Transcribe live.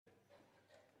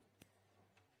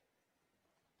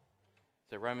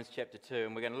So Romans chapter 2,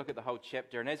 and we're going to look at the whole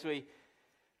chapter. And as we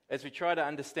try to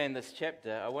understand this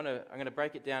chapter, I'm going to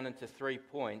break it down into 3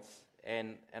 points,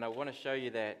 and I want to show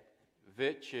you that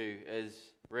virtue is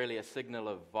really a signal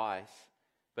of vice,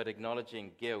 but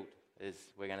acknowledging guilt is,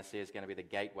 we're going to see, is going to be the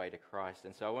gateway to Christ.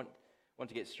 And so I want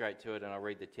to get straight to it, and I'll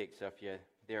read the text. So if you're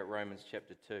there at Romans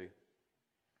chapter 2.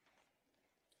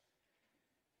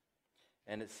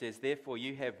 And it says, "Therefore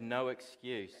you have no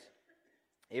excuse,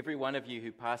 every one of you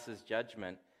who passes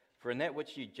judgment, for in that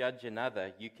which you judge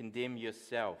another, you condemn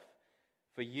yourself.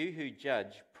 For you who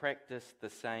judge practice the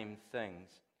same things.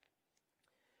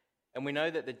 And we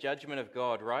know that the judgment of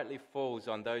God rightly falls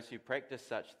on those who practice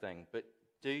such things. But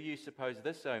do you suppose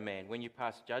this, O man, when you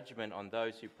pass judgment on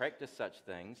those who practice such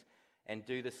things, and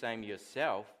do the same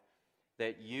yourself,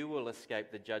 that you will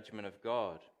escape the judgment of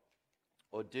God?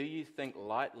 Or do you think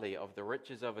lightly of the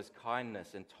riches of his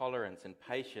kindness and tolerance and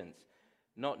patience,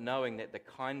 not knowing that the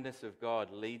kindness of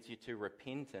God leads you to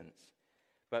repentance?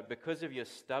 But because of your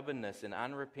stubbornness and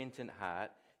unrepentant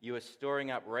heart, you are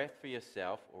storing up wrath for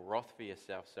yourself,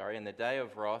 in the day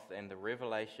of wrath and the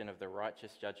revelation of the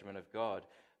righteous judgment of God,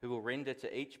 who will render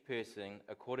to each person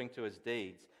according to his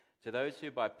deeds. To those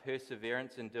who by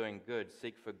perseverance in doing good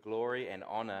seek for glory and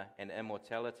honor and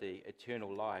immortality,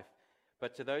 eternal life.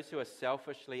 But to those who are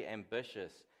selfishly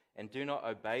ambitious and do not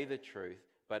obey the truth,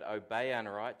 but obey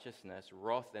unrighteousness,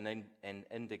 wrath and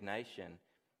indignation,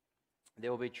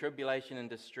 there will be tribulation and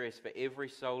distress for every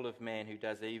soul of man who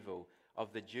does evil,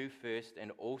 of the Jew first and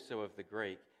also of the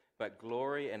Greek, but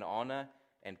glory and honor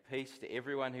and peace to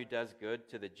everyone who does good,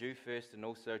 to the Jew first and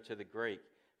also to the Greek.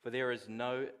 For there is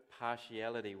no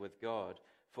partiality with God.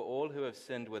 For all who have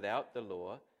sinned without the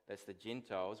law, that's the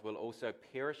Gentiles, will also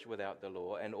perish without the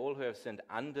law, and all who have sinned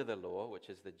under the law, which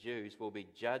is the Jews, will be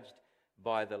judged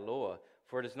by the law.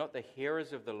 For it is not the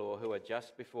hearers of the law who are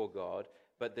just before God,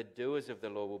 but the doers of the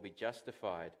law will be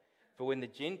justified. For when the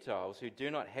Gentiles who do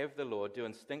not have the law do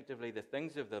instinctively the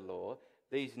things of the law,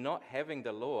 these not having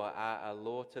the law are a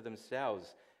law to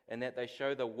themselves, and that they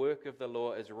show the work of the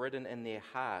law is written in their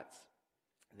hearts,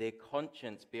 their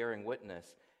conscience bearing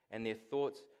witness, and their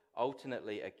thoughts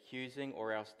alternately accusing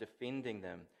or else defending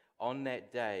them, on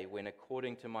that day when,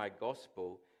 according to my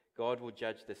gospel, God will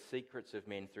judge the secrets of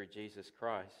men through Jesus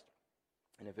Christ."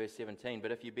 And in verse 17,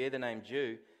 "But if you bear the name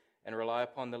Jew and rely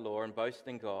upon the law and boast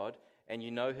in God, and you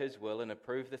know his will and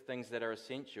approve the things that are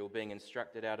essential, being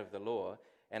instructed out of the law,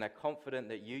 and are confident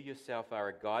that you yourself are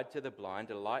a guide to the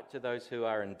blind, a light to those who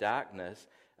are in darkness,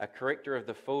 a corrector of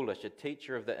the foolish, a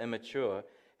teacher of the immature,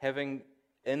 having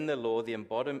in the law the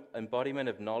embodiment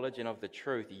of knowledge and of the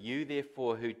truth, you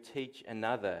therefore who teach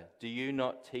another, do you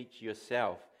not teach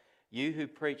yourself? You who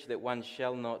preach that one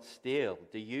shall not steal,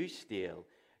 do you steal?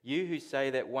 You who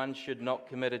say that one should not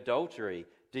commit adultery,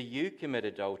 do you commit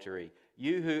adultery?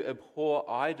 You who abhor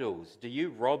idols, do you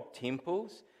rob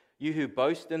temples? You who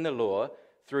boast in the law,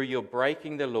 through your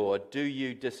breaking the law, do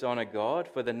you dishonor God?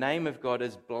 For the name of God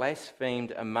is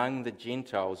blasphemed among the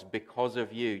Gentiles because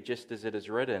of you, just as it is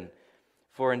written.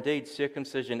 For indeed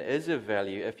circumcision is of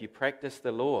value if you practice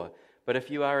the law. But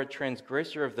if you are a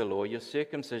transgressor of the law, your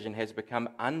circumcision has become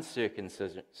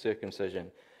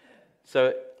uncircumcision.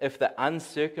 So if the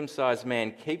uncircumcised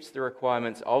man keeps the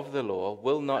requirements of the law,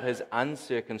 will not his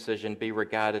uncircumcision be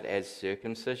regarded as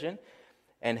circumcision?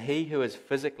 And he who is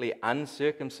physically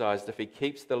uncircumcised, if he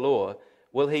keeps the law,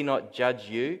 will he not judge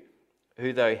you,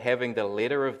 who though having the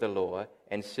letter of the law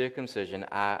and circumcision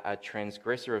are a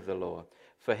transgressor of the law?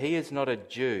 For he is not a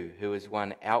Jew who is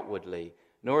one outwardly,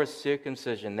 nor is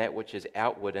circumcision that which is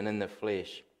outward and in the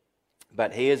flesh.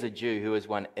 But he is a Jew who is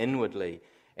one inwardly,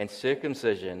 and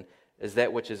circumcision is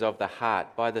that which is of the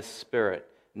heart, by the Spirit,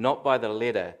 not by the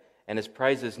letter, and his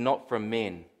praise is not from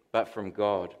men, but from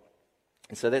God."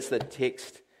 And so that's the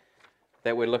text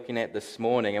that we're looking at this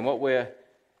morning. And what we're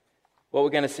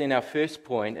going to see in our first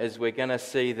point is we're going to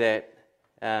see that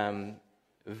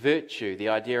virtue, the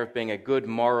idea of being a good,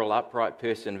 moral, upright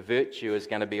person, virtue is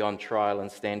going to be on trial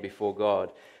and stand before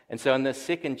God. And so in the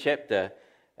second chapter,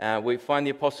 we find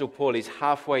the Apostle Paul, he's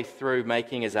halfway through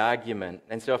making his argument.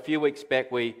 And so a few weeks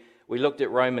back, we looked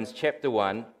at Romans chapter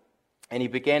 1, and he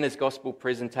began his gospel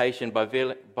presentation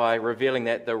by revealing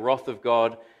that the wrath of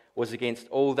God was against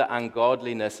all the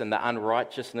ungodliness and the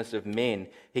unrighteousness of men.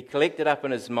 He collected up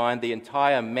in his mind the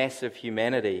entire mass of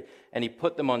humanity, and he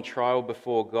put them on trial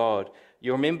before God.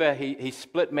 You remember he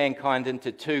split mankind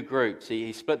into two groups.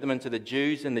 He split them into the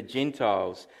Jews and the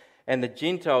Gentiles. And the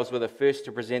Gentiles were the first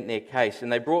to present their case,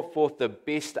 and they brought forth the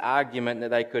best argument that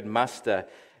they could muster.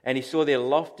 And he saw their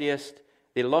loftiest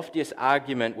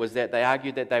argument was that they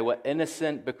argued that they were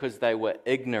innocent because they were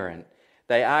ignorant.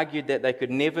 They argued that they could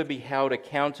never be held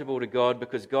accountable to God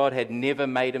because God had never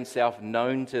made himself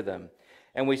known to them.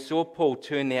 And we saw Paul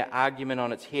turn their argument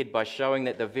on its head by showing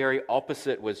that the very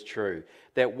opposite was true,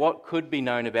 that what could be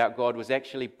known about God was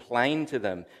actually plain to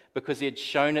them because he had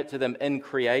shown it to them in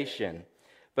creation.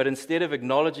 But instead of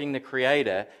acknowledging the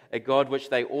Creator, a God which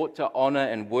they ought to honor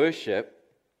and worship,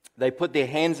 they put their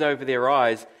hands over their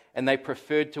eyes and they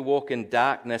preferred to walk in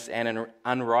darkness and in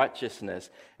unrighteousness.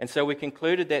 And so we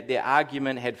concluded that their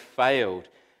argument had failed,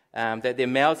 that their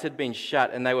mouths had been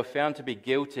shut and they were found to be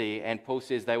guilty, and Paul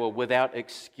says they were without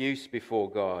excuse before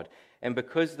God. And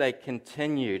because they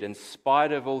continued, in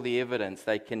spite of all the evidence,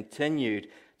 they continued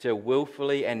to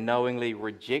willfully and knowingly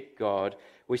reject God,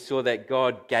 we saw that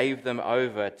God gave them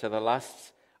over to the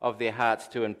lusts of their hearts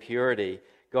to impurity.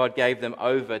 God gave them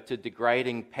over to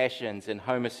degrading passions and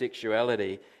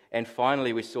homosexuality. And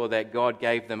finally, we saw that God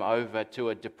gave them over to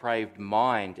a depraved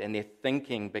mind, and their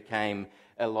thinking became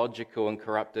illogical and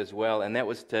corrupt as well. And that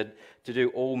was to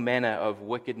do all manner of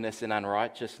wickedness and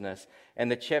unrighteousness.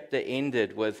 And the chapter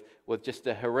ended with just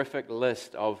a horrific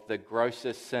list of the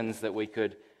grossest sins that we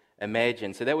could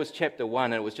imagine. So that was chapter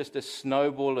 1, and it was just a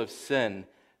snowball of sin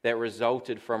that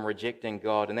resulted from rejecting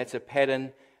God. And that's a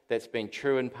pattern that's been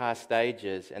true in past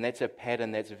ages, and that's a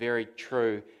pattern that's very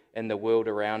true in the world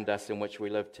around us in which we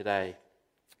live today.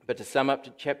 But to sum up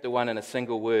to chapter 1 in a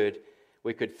single word,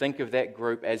 we could think of that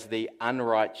group as the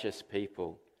unrighteous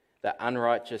people. The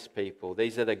unrighteous people.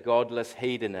 These are the godless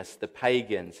hedonists, the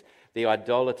pagans, the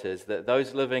idolaters,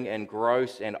 those living in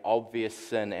gross and obvious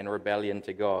sin and rebellion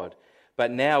to God. But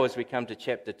now, as we come to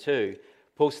chapter 2,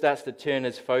 Paul starts to turn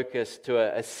his focus to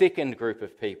a second group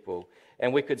of people.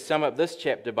 And we could sum up this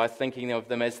chapter by thinking of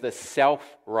them as the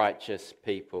self-righteous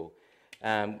people.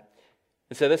 And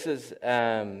so this is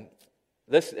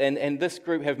this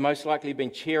group have most likely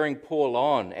been cheering Paul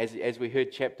on, as we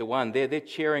heard chapter 1. They're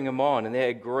cheering him on, and they're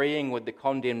agreeing with the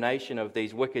condemnation of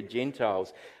these wicked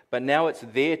Gentiles. But now it's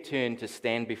their turn to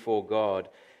stand before God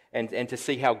and to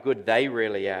see how good they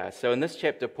really are. So in this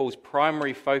chapter, Paul's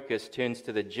primary focus turns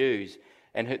to the Jews,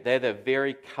 and they're the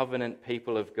very covenant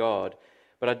people of God.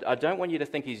 But I don't want you to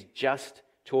think he's just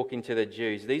talking to the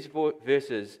Jews. These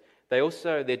verses,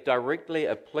 they're directly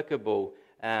applicable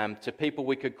to people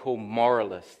we could call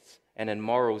moralists. And in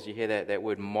morals, you hear that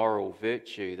word moral,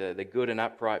 virtue, the good and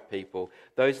upright people.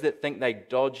 Those that think they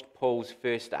dodged Paul's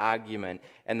first argument,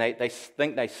 and they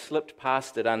think they slipped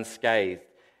past it unscathed,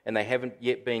 and they haven't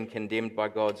yet been condemned by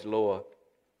God's law.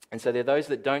 And so they're those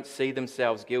that don't see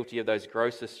themselves guilty of those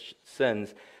grossest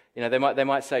sins. You know, they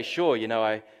might say, sure, you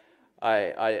know,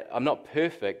 I'm not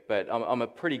perfect, but I'm a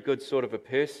pretty good sort of a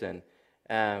person.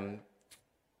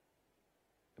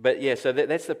 But yeah, so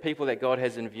that's the people that God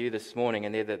has in view this morning,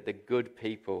 and they're the good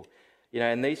people. You know,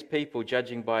 and these people,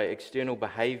 judging by external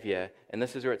behavior, and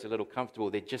this is where it's a little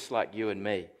comfortable, they're just like you and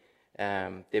me.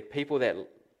 They're people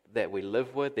that we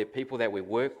live with, they're people that we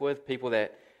work with, people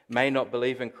that may not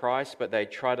believe in Christ, but they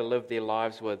try to live their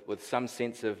lives with some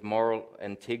sense of moral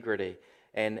integrity.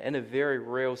 And in a very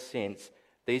real sense,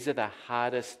 these are the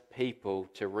hardest people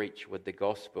to reach with the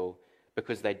gospel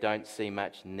because they don't see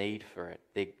much need for it.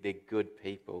 They're good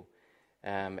people.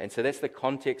 And so that's the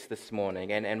context this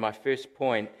morning. And my first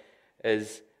point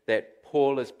is that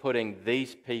Paul is putting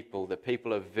these people, the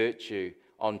people of virtue,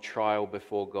 on trial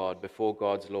before God, before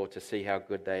God's law, to see how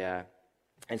good they are.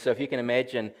 And so if you can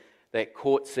imagine that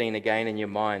court scene again in your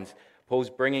minds, Paul's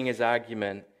bringing his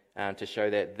argument to show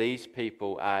that these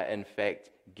people are in fact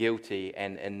guilty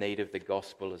and in need of the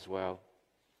gospel as well.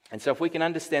 And so if we can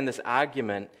understand this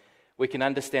argument, we can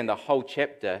understand the whole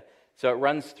chapter. So it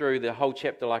runs through the whole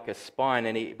chapter like a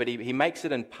spine, but he makes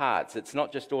it in parts. It's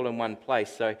not just all in one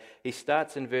place. So he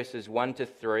starts in verses 1 to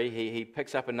 3. He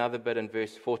picks up another bit in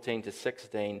verse 14 to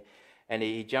 16, and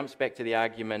he jumps back to the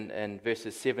argument in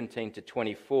verses 17 to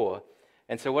 24.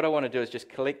 And so what I want to do is just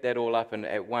collect that all up in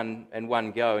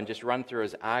one go and just run through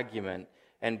his argument.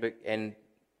 But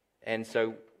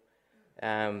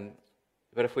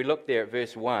if we look there at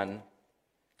verse 1,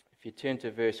 if you turn to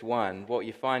verse 1, what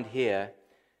you find here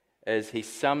is he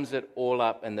sums it all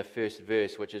up in the first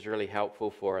verse, which is really helpful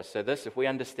for us. So if we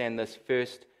understand this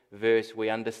first verse,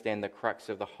 we understand the crux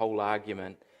of the whole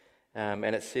argument. And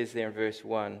it says there in verse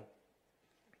 1,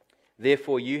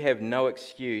 "Therefore you have no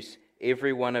excuse,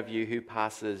 every one of you who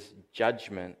passes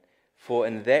judgment. For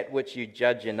in that which you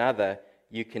judge another,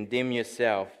 you condemn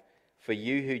yourself. For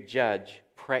you who judge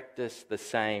practice the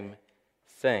same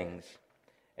things."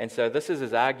 And so this is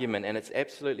his argument, and it's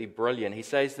absolutely brilliant. He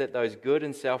says that those good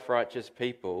and self-righteous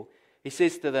people, he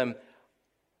says to them,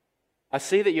 I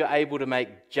see that you're able to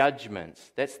make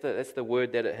judgments. That's the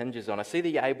word that it hinges on. I see that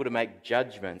you're able to make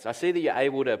judgments. I see that you're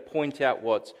able to point out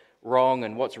what's wrong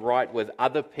and what's right with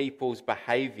other people's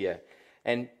behavior.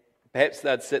 And perhaps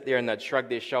they'd sit there and they'd shrug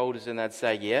their shoulders and they'd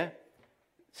say, yeah,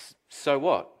 so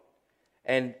what?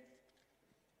 And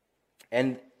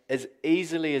as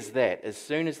easily as that, as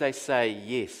soon as they say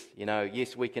yes,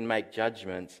 yes, we can make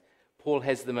judgments, Paul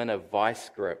has them in a vice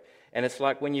grip. And it's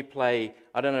like when you play,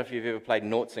 I don't know if you've ever played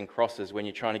noughts and crosses when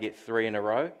you're trying to get 3 in a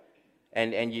row,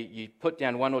 and you put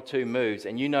down 1 or 2 moves,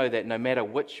 and you know that no matter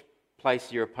which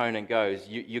place your opponent goes,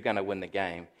 you're going to win the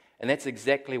game. And that's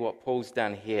exactly what Paul's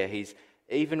done here. He's,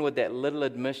 even with that little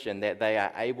admission that they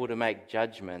are able to make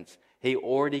judgments, he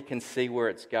already can see where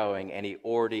it's going, and he's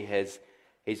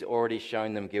already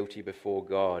shown them guilty before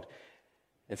God.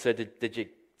 And so did you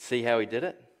see how he did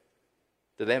it?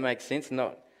 Did that make sense?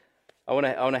 I want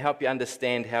to help you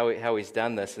understand how he's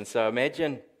done this. And so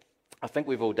imagine, I think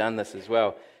we've all done this as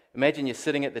well. Imagine you're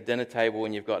sitting at the dinner table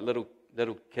and you've got little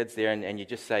kids there, and you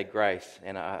just say grace.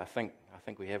 And I think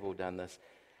we have all done this.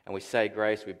 And we say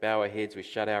grace, we bow our heads, we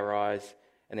shut our eyes,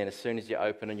 and then as soon as you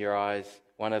open your eyes,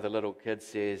 one of the little kids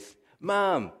says,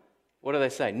 "Mom," what do they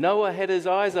say? "Noah had his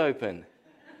eyes open."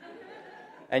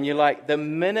 And you're like, the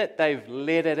minute they've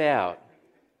let it out,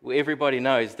 well, everybody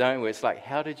knows, don't we? It's like,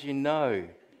 how did you know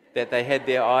that they had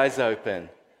their eyes open?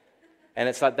 And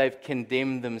it's like they've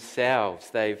condemned themselves.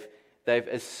 They've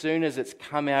as soon as it's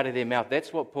come out of their mouth,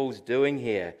 that's what Paul's doing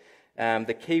here.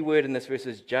 The key word in this verse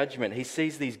is judgment. He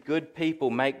sees these good people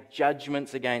make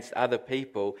judgments against other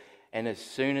people, and as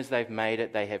soon as they've made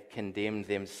it, they have condemned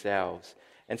themselves.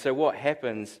 And so what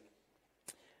happens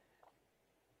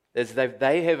is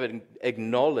they have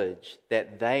acknowledged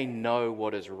that they know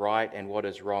what is right and what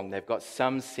is wrong. They've got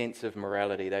some sense of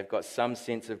morality. They've got some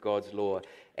sense of God's law.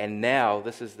 And now,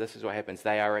 this is what happens.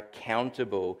 They are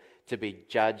accountable to be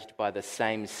judged by the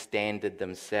same standard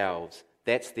themselves.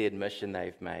 That's the admission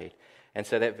they've made. And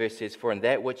so that verse says, "For in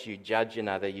that which you judge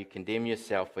another, you condemn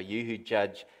yourself. For you who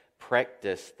judge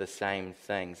practice the same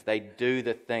things." They do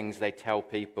the things they tell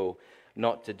people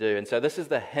not to do. And so this is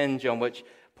the hinge on which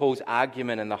Paul's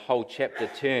argument in the whole chapter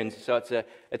turns. So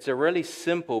it's a really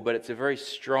simple, but it's a very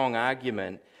strong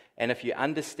argument. And if you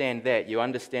understand that, you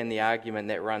understand the argument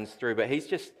that runs through. But he's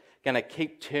just going to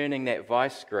keep turning that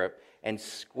vice grip and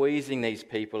squeezing these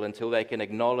people until they can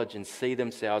acknowledge and see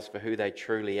themselves for who they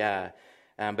truly are.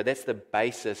 But that's the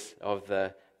basis of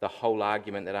the whole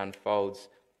argument that unfolds.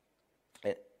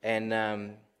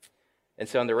 And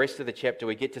so in the rest of the chapter,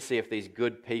 we get to see if these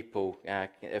good people,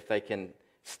 if they can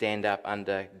stand up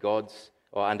under God's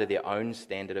or under their own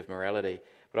standard of morality.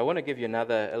 But I want to give you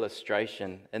another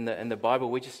illustration. In the Bible,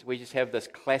 we just have this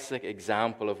classic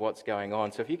example of what's going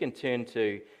on. So if you can turn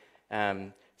to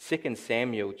 2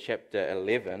 Samuel chapter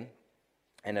 11,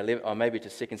 or maybe to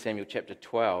 2 Samuel chapter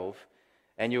 12,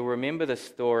 and you'll remember the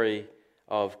story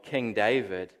of King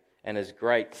David and his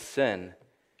great sin.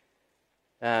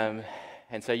 And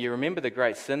so you remember the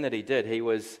great sin that he did.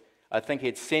 I think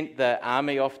he'd sent the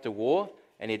army off to war,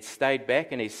 and he'd stayed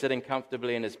back, and he's sitting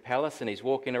comfortably in his palace, and he's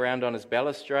walking around on his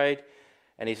balustrade,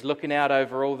 and he's looking out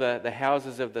over all the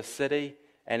houses of the city,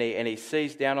 and he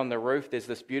sees down on the roof there's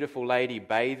this beautiful lady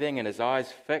bathing, and his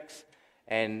eyes fix,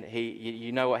 and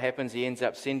you know what happens? He ends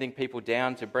up sending people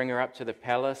down to bring her up to the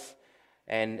palace,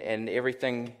 and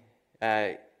everything.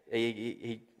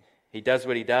 He does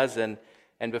what he does, and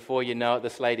before you know it,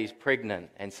 this lady's pregnant,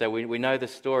 and so we know the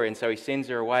story, and so he sends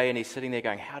her away, and he's sitting there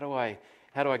going, How do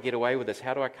I get away with this?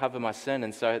 How do I cover my sin?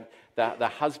 And so the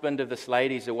husband of this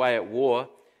lady's away at war.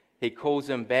 He calls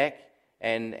him back,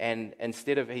 and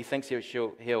instead of, he thinks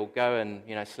he'll go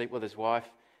and sleep with his wife,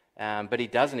 but he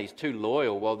doesn't. He's too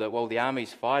loyal. While the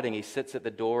army's fighting, he sits at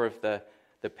the door of the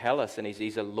palace, and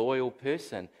he's a loyal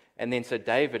person. And then so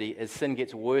David, his sin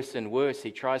gets worse and worse.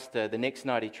 The next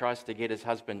night he tries to get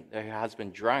her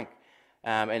husband drunk,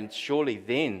 and surely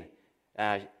then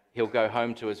he'll go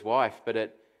home to his wife, but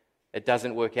it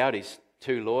doesn't work out. He's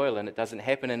too loyal, and it doesn't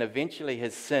happen. And eventually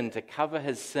his sin, to cover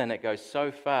his sin, it goes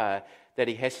so far that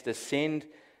he has to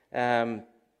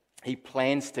he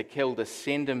plans to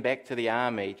send him back to the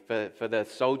army, for the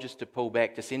soldiers to pull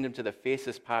back, to send him to the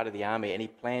fiercest part of the army, and he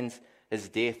plans his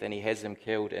death, and he has him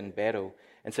killed in battle.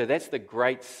 And so that's the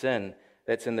great sin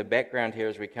that's in the background here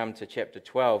as we come to chapter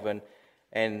 12.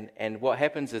 And what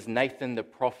happens is Nathan the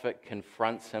prophet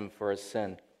confronts him for his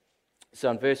sin.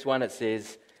 So in verse 1 it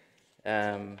says,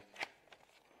 "Then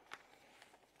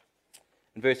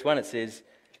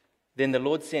the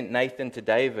Lord sent Nathan to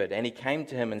David, and he came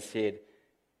to him and said,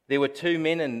 'There were 2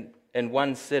 men in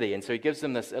one city. And so he gives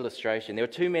them this illustration. There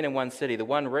were two men in one city, the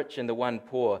one rich and the one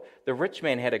poor. The rich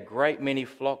man had a great many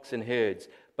flocks and herds,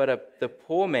 but the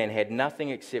poor man had nothing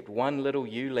except one little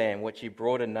ewe lamb, which he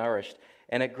brought and nourished.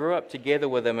 And it grew up together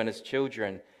with him and his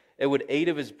children. It would eat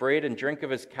of his bread and drink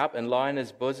of his cup and lie in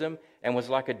his bosom, and was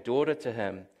like a daughter to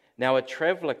him. Now a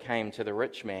traveller came to the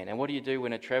rich man. And what do you do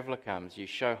when a traveller comes? You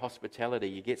show hospitality,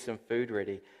 you get some food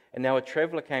ready. And now a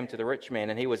traveller came to the rich man,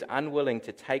 and he was unwilling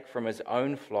to take from his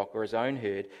own flock or his own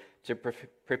herd to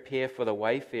prepare for the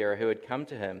wayfarer who had come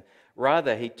to him.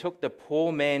 Rather, he took the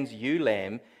poor man's ewe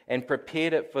lamb and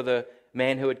prepared it for the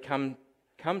man who had come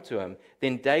to him.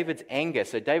 Then David's anger,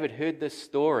 so David heard this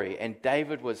story, and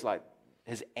David was like,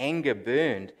 his anger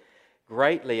burned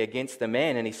greatly against the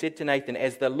man. And he said to Nathan,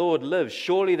 "As the Lord lives,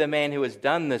 surely the man who has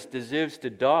done this deserves to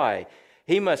die.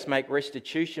 He must make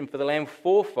restitution for the lamb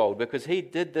fourfold, because he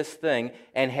did this thing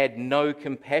and had no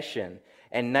compassion."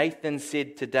 And Nathan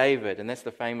said to David, and that's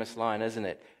the famous line, isn't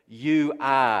it? "You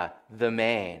are the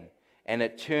man." And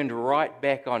it turned right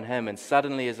back on him, and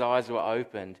suddenly his eyes were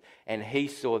opened, and he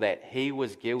saw that he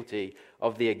was guilty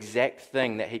of the exact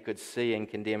thing that he could see and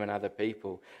condemn in other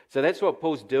people. So that's what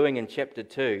Paul's doing in chapter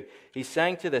 2. He's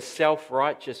saying to the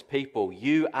self-righteous people,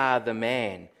 you are the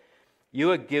man.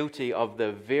 You are guilty of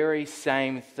the very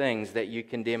same things that you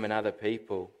condemn in other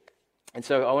people. And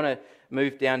so I want to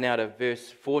move down now to verse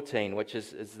 14, which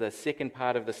is the second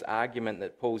part of this argument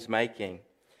that Paul's making.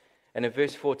 And in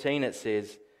verse 14 it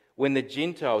says, "When the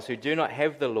Gentiles who do not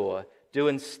have the law do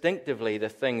instinctively the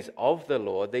things of the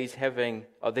law, these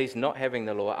not having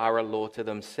the law are a law to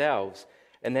themselves,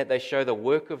 in that they show the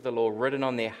work of the law written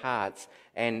on their hearts,"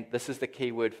 and this is the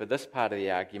key word for this part of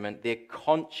the argument, "their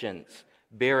conscience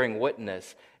bearing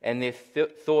witness, and their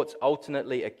thoughts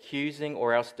alternately accusing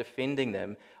or else defending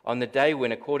them on the day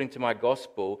when, according to my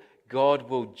gospel, God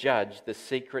will judge the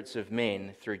secrets of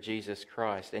men through Jesus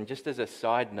Christ." And just as a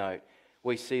side note,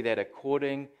 we see that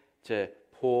according to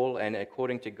Paul and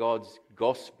according to God's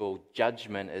gospel,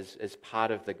 judgment is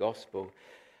part of the gospel.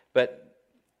 But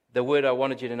the word I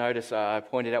wanted you to notice, I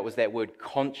pointed out, was that word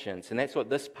conscience. And that's what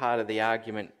this part of the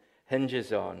argument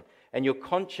hinges on. And your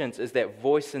conscience is that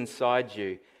voice inside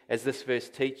you, as this verse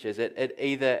teaches. It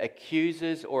either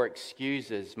accuses or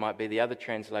excuses, might be the other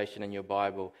translation in your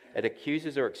Bible. It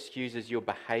accuses or excuses your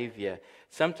behavior.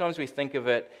 Sometimes we think of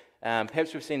it,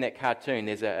 perhaps we've seen that cartoon.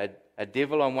 There's a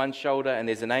devil on one shoulder and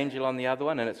there's an angel on the other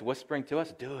one, and it's whispering to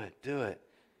us, do it.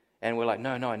 And we're like,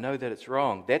 no, I know that it's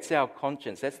wrong. That's our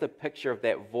conscience. That's the picture of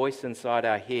that voice inside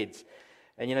our heads.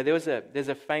 And you know, there's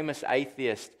a famous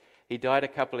atheist. He died a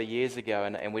couple of years ago,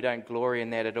 and we don't glory in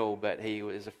that at all, but he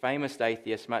was a famous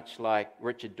atheist, much like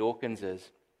Richard Dawkins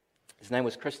is. His name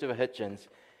was Christopher Hitchens,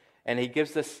 and he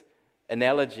gives this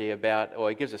analogy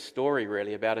he gives a story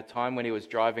really about a time when he was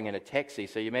driving in a taxi.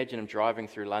 So you imagine him driving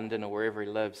through London or wherever he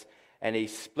lives, and he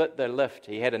split the lift.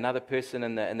 He had another person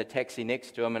in the taxi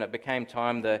next to him, and it became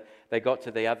time they got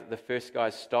to the first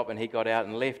guy's stop, and he got out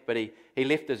and left, but he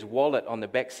left his wallet on the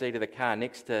back seat of the car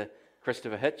next to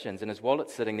Christopher Hitchens, and his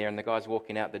wallet's sitting there, and the guy's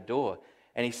walking out the door.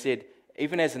 And he said,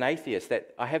 even as an atheist,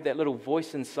 that I have that little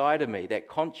voice inside of me, that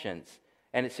conscience,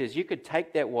 and it says, you could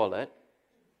take that wallet,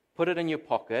 put it in your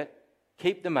pocket,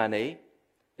 keep the money,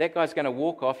 that guy's going to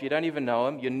walk off, you don't even know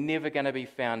him, you're never going to be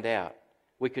found out.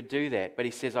 We could do that. But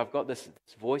he says, I've got this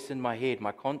voice in my head,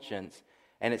 my conscience,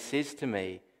 and it says to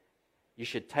me, you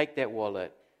should take that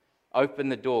wallet, open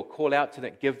the door, call out to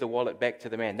them, give the wallet back to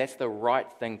the man. That's the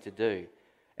right thing to do.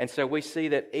 And so we see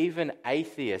that even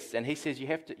atheists, and he says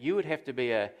you would have to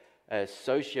be a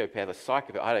sociopath, a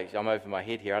psychopath. I'm over my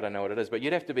head here, I don't know what it is, but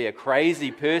you'd have to be a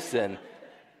crazy person,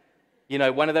 you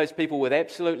know, one of those people with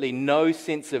absolutely no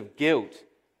sense of guilt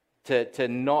to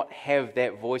not have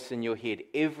that voice in your head.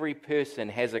 Every person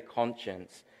has a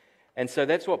conscience. And so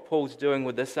that's what Paul's doing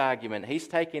with this argument. He's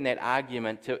taking that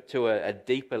argument to a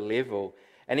deeper level,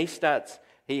 and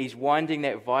he's winding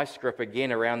that vice grip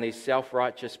again around these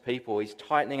self-righteous people. He's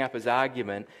tightening up his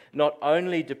argument. Not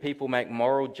only do people make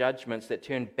moral judgments that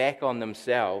turn back on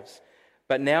themselves,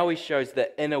 but now he shows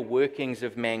the inner workings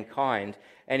of mankind,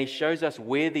 and he shows us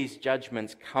where these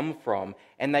judgments come from,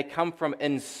 and they come from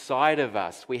inside of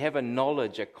us. We have a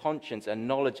knowledge, a conscience, a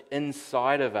knowledge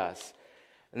inside of us,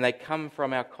 and they come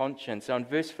from our conscience. So in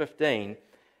verse 15,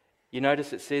 you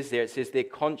notice it says their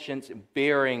conscience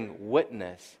bearing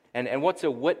witness. And what's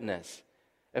a witness?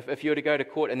 If you were to go to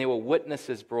court and there were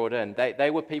witnesses brought in, they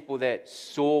were people that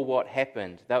saw what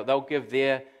happened.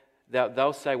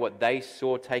 They'll say what they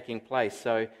saw taking place.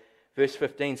 So verse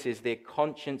 15 says their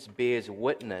conscience bears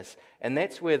witness. And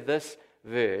that's where this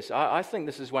verse, I think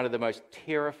this is one of the most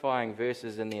terrifying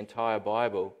verses in the entire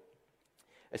Bible.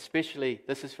 especially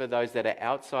this is for those that are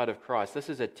outside of Christ. This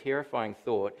is a terrifying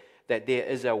thought that there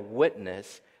is a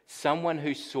witness, someone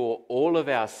who saw all of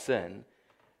our sin,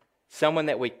 someone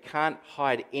that we can't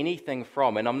hide anything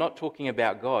from. And I'm not talking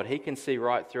about God. He can see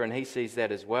right through and he sees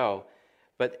that as well.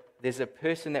 But there's a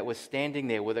person that was standing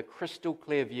there with a crystal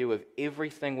clear view of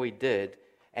everything we did,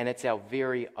 and it's our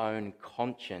very own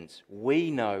conscience.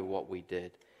 We know what we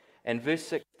did. And verse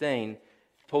 16,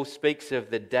 Paul speaks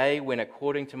of the day when,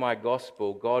 according to my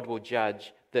gospel, God will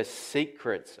judge the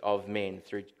secrets of men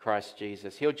through Christ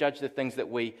Jesus. He'll judge the things that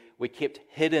we kept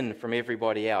hidden from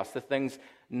everybody else, the things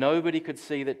nobody could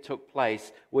see that took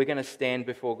place. We're going to stand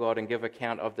before God and give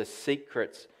account of the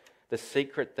secrets, the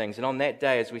secret things. And on that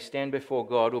day, as we stand before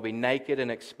God, we'll be naked and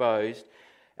exposed.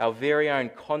 Our very own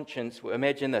conscience,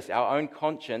 imagine this, our own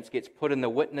conscience gets put in the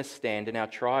witness stand in our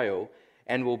trial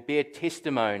and will bear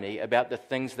testimony about the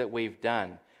things that we've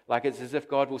done. Like it's as if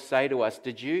God will say to us,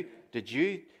 did you,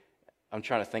 I'm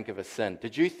trying to think of a sin,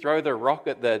 did you throw the rock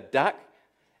at the duck?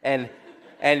 And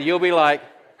you'll be like,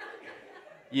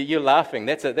 you're laughing,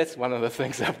 that's one of the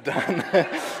things I've done.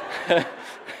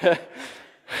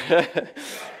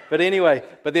 But anyway,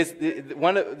 there's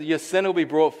your sin will be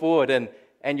brought forward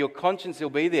and your conscience will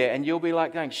be there, and you'll be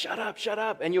like going, shut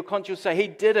up, and your conscience will say, he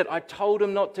did it, I told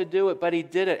him not to do it, but he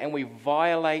did it, and we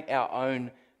violate our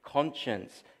own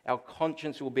conscience. Our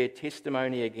conscience will bear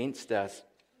testimony against us.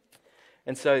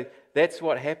 And so that's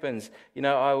what happens. You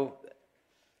know,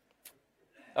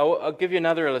 I'll give you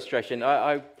another illustration.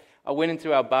 I went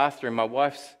into our bathroom. My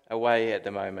wife's away at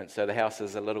the moment, so the house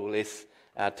is a little less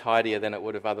tidier than it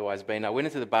would have otherwise been. I went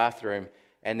into the bathroom,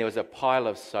 and there was a pile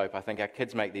of soap. I think our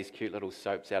kids make these cute little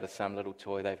soaps out of some little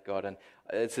toy they've got, and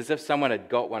it's as if someone had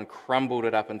got one, crumbled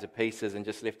it up into pieces, and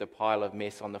just left a pile of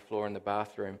mess on the floor in the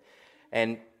bathroom.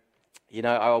 And you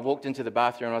know, I walked into the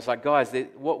bathroom and I was like, guys,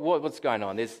 what's going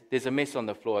on? There's a mess on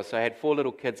the floor. So I had 4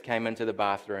 little kids came into the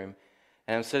bathroom,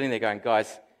 and I'm sitting there going,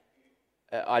 guys,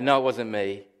 I know it wasn't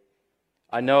me.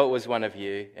 I know it was one of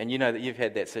you. And you know that you've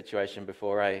had that situation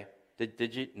before, eh?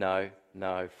 Did you? No.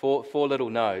 4 little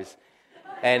no's.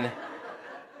 And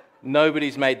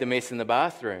nobody's made the mess in the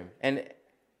bathroom. And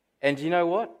you know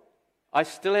what? I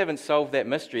still haven't solved that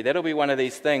mystery. That'll be one of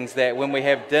these things that when we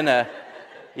have dinner,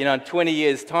 you know, in 20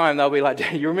 years' time, they'll be like,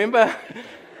 do you remember?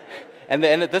 and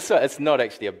it's not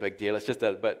actually a big deal. It's just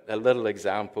a little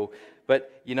example.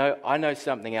 But, you know, I know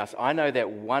something else. I know that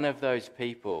one of those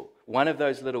people, one of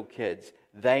those little kids,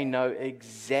 they know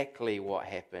exactly what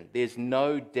happened. There's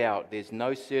no doubt, there's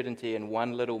no certainty in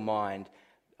one little mind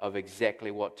of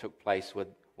exactly what took place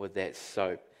with that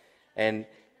soap. And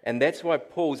that's why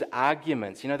Paul's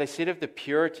arguments, you know, they said of the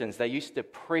Puritans, they used to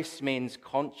press men's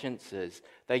consciences.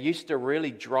 They used to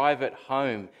really drive it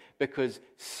home because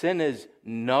sinners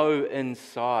know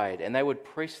inside, and they would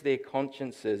press their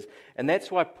consciences. And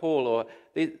that's why Paul's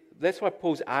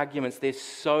arguments, they're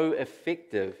so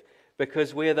effective,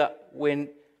 because when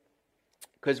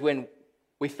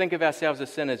we think of ourselves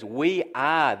as sinners, we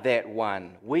are that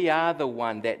one. We are the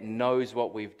one that knows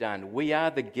what we've done. We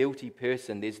are the guilty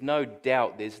person. There's no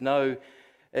doubt. It's not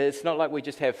like we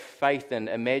just have faith in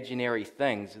imaginary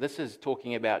things. This is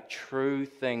talking about true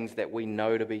things that we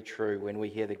know to be true when we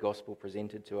hear the gospel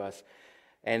presented to us.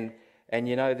 And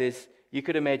you know, you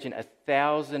could imagine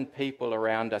 1,000 people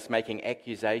around us making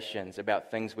accusations about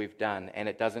things we've done, and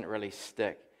it doesn't really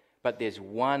stick. But there's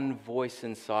one voice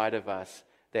inside of us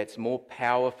that's more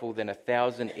powerful than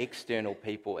 1,000 external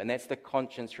people, and that's the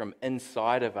conscience from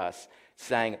inside of us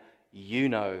saying, you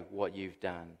know what you've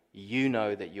done. You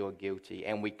know that you're guilty,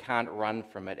 and we can't run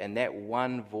from it. And that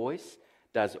one voice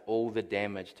does all the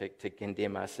damage to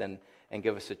condemn us and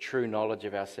give us a true knowledge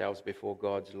of ourselves before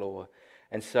God's law.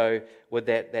 And so with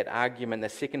that argument, the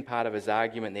second part of his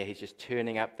argument there, he's just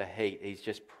turning up the heat. He's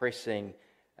just pressing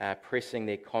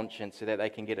their conscience so that they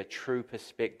can get a true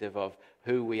perspective of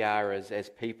who we are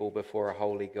as people before a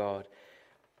holy God.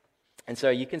 And so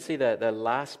you can see the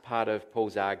last part of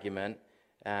Paul's argument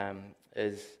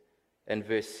is in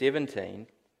verse 17,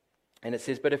 and it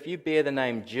says, but if you bear the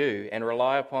name Jew and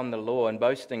rely upon the law and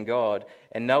boast in God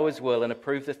and know his will and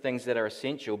approve the things that are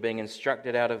essential, being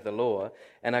instructed out of the law,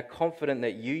 and are confident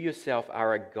that you yourself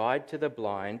are a guide to the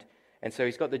blind, and so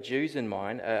he's got the Jews in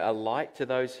mind, a light to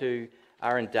those who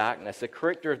are in darkness, a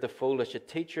corrector of the foolish, a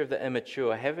teacher of the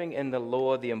immature, having in the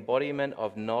law the embodiment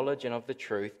of knowledge and of the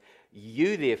truth.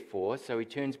 You therefore, so he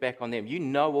turns back on them, you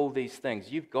know all these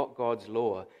things, you've got God's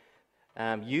law.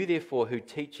 You therefore who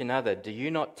teach another, do you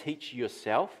not teach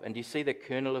yourself? And do you see the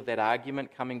kernel of that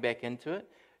argument coming back into it?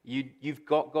 You've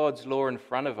got God's law in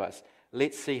front of us.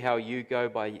 Let's see how you go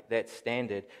by that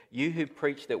standard. You who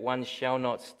preach that one shall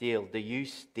not steal, do you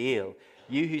steal?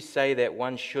 You who say that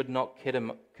one should not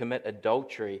commit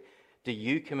adultery, do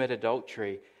you commit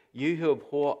adultery? You who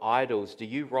abhor idols, do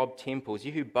you rob temples?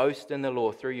 You who boast in the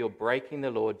law, through your breaking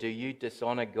the law, do you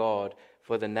dishonor God?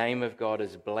 For the name of God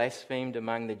is blasphemed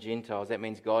among the Gentiles. That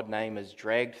means God's name is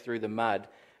dragged through the mud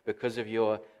because of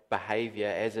your behavior,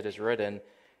 as it is written.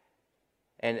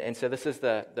 And so this is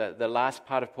the last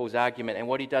part of Paul's argument. And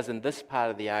what he does in this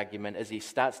part of the argument is he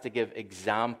starts to give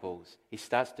examples. He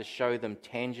starts to show them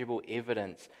tangible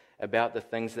evidence about the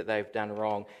things that they've done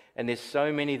wrong. And there's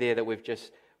so many there that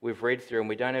we've read through, and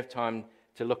we don't have time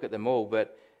to look at them all.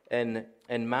 But in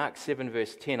Mark 7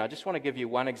 verse 10, I just want to give you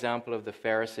one example of the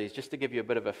Pharisees, just to give you a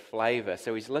bit of a flavor.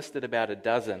 So he's listed about a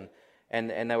dozen,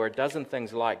 and there were a dozen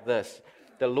things like this.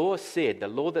 The law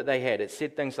that they had, it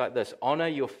said things like this: honor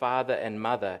your father and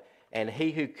mother, and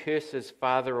he who curses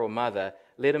father or mother,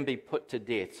 let him be put to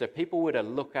death. So people were to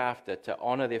look after, to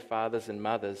honor their fathers and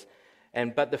mothers.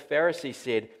 But the Pharisee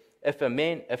said, if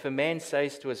a man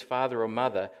says to his father or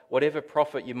mother, whatever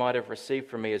profit you might have received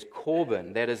from me is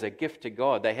Corban, that is a gift to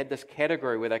God. They had this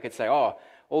category where they could say, oh,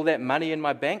 all that money in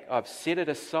my bank, I've set it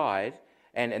aside,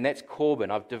 and that's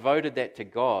Corban. I've devoted that to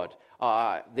God.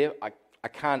 I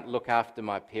can't look after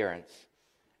my parents.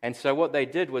 And so what they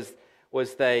did was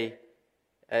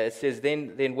it says,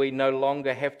 then we no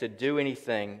longer have to do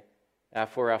anything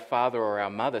for our father or our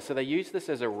mother. So they used this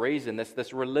as a reason,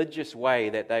 this religious way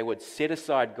that they would set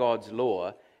aside God's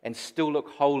law and still look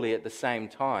holy at the same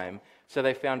time. So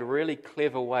they found really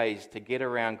clever ways to get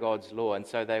around God's law. And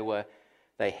so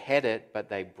they had it, but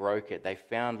they broke it. They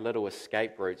found little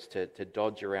escape routes to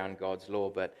dodge around God's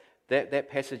law. But that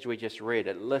passage we just read,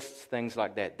 it lists things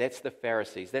like that. That's the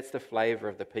Pharisees. That's the flavor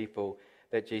of the people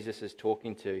that Jesus is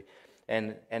talking to.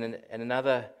 And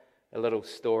another little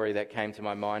story that came to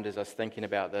my mind as I was thinking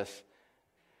about this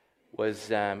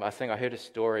was, I think I heard a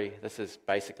story. This is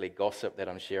basically gossip that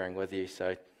I'm sharing with you,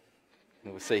 so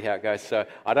we'll see how it goes. So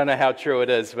I don't know how true it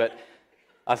is, but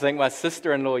I think my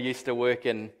sister-in-law used to work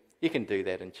in, you can do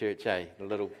that in church, eh?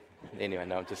 Anyway,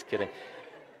 no, I'm just kidding.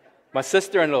 My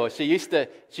sister-in-law, she used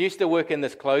to work in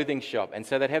this clothing shop, and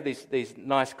so they'd have these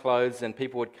nice clothes, and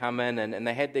people would come in, and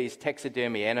they had these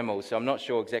taxidermy animals. So I'm not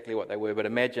sure exactly what they were, but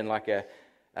imagine like a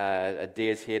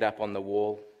deer's head up on the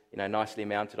wall, nicely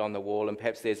mounted on the wall, and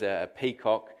perhaps there's a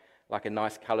peacock, like a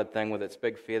nice coloured thing with its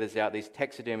big feathers out. These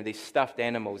taxidermy, these stuffed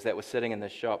animals that were sitting in the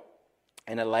shop,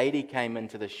 and a lady came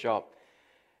into the shop.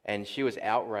 And she was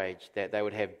outraged that they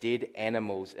would have dead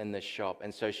animals in the shop.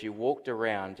 And so she walked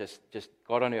around, just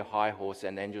got on her high horse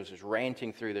and was just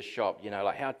ranting through the shop,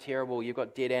 like, how terrible, you've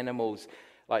got dead animals.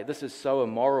 Like, this is so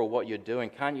immoral what you're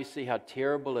doing. Can't you see how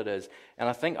terrible it is? And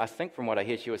I think from what I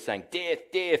hear, she was saying,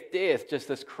 death, death, death, just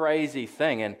this crazy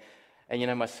thing.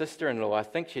 And my sister-in-law, I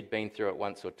think she'd been through it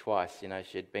once or twice.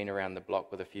 She'd been around the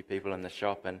block with a few people in the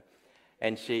shop.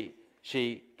 And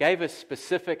she gave a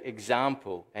specific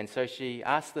example, and so she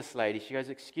asked this lady, she goes,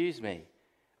 excuse me,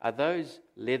 are those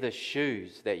leather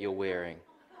shoes that you're wearing?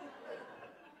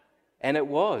 And it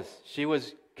was. She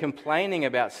was complaining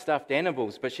about stuffed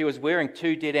animals, but she was wearing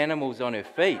 2 dead animals on her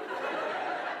feet.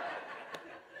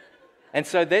 And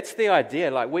so that's the idea.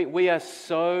 Like, we are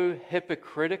so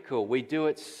hypocritical. We do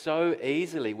it so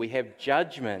easily. We have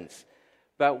judgments.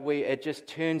 But it just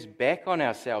turns back on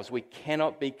ourselves. We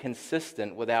cannot be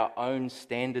consistent with our own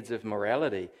standards of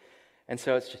morality. And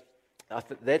so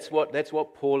that's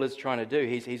what Paul is trying to do.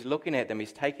 He's looking at them.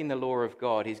 He's taking the law of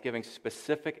God. He's giving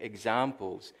specific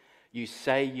examples. You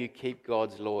say you keep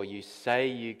God's law. You say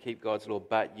you keep God's law,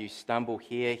 but you stumble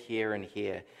here, here, and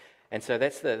here. And so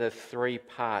that's the 3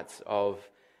 parts of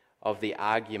the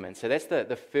argument. So that's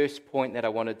the first point that I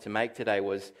wanted to make today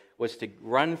was to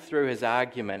run through his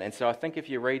argument. And so I think if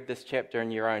you read this chapter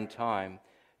in your own time,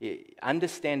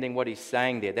 understanding what he's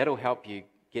saying there, that'll help you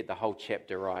get the whole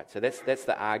chapter right. So that's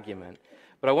the argument.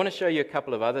 But I want to show you a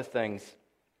couple of other things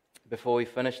before we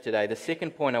finish today. The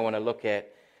second point I want to look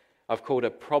at, I've called a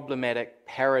problematic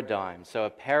paradigm. So a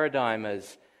paradigm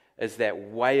is that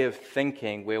way of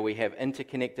thinking where we have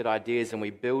interconnected ideas and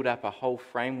we build up a whole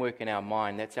framework in our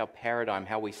mind. That's our paradigm,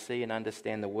 how we see and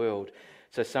understand the world.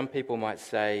 So some people might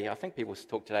say, I think people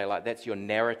talk today like that's your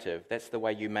narrative. That's the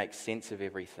way you make sense of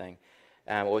everything.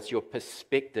 Or it's your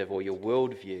perspective or your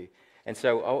worldview. And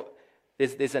so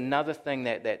there's another thing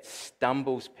that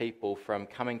stumbles people from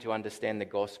coming to understand the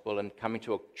gospel and coming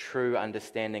to a true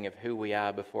understanding of who we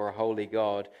are before a holy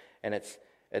God. And it's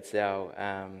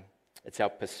our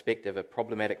perspective, a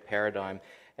problematic paradigm.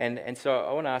 And so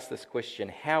I want to ask this question: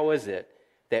 how is it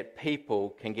that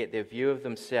people can get their view of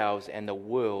themselves and the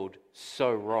world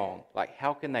so wrong? Like,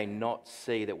 how can they not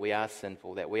see that we are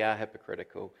sinful, that we are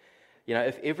hypocritical? You know,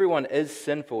 if everyone is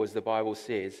sinful, as the Bible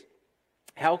says,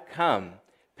 how come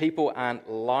people aren't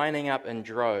lining up in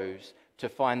droves to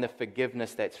find the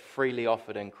forgiveness that's freely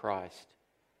offered in Christ?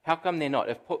 How come they're not?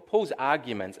 If Paul's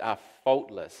arguments are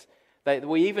faultless,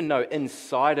 we even know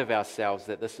inside of ourselves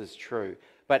that this is true,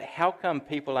 but how come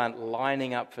people aren't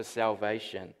lining up for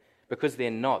salvation? Because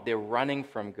they're not. They're running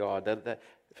from God.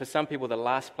 For some people, the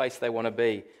last place they want to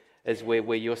be is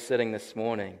where you're sitting this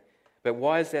morning. But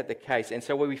why is that the case? And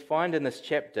so what we find in this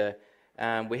chapter,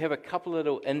 we have a couple of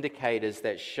little indicators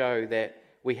that show that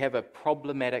we have a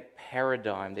problematic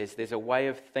paradigm. There's a way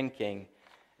of thinking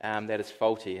that is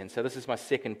faulty. And so this is my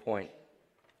second point.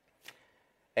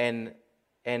 And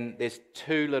there's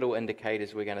two little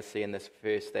indicators we're going to see in this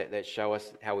verse that show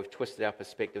us how we've twisted our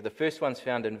perspective. The first one's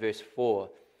found in verse 4.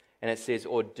 And it says,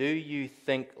 or do you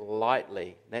think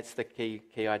lightly? That's the key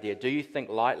idea. Do you think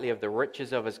lightly of the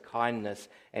riches of his kindness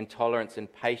and tolerance and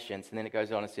patience? And then it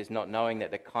goes on and says, not knowing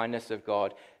that the kindness of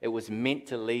God, it was meant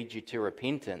to lead you to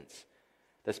repentance.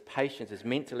 This patience is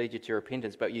meant to lead you to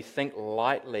repentance, but you think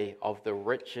lightly of the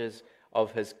riches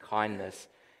of his kindness.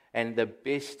 And the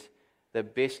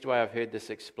best way I've heard this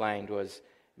explained was,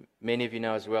 many of you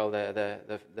know as well,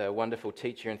 the wonderful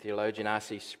teacher and theologian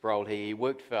R.C. Sproul. He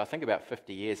worked for, I think, about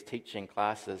 50 years teaching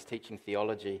classes, teaching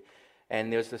theology.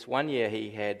 And there was this one year he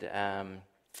had,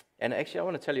 and actually I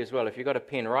want to tell you as well, if you've got a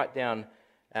pen, write down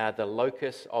the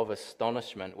locus of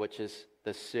astonishment, which is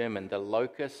the sermon, the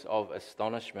locus of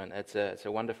astonishment. It's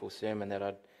a wonderful sermon that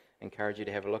I'd encourage you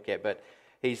to have a look at. But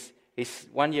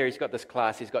one year he's got this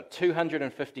class. He's got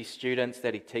 250 students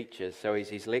that he teaches. So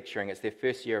he's lecturing. It's their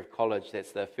first year of college.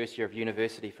 That's the first year of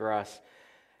university for us.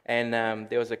 And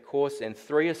there was a course, and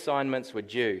 3 assignments were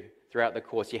due throughout the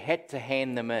course. You had to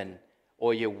hand them in,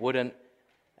 or you wouldn't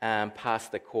pass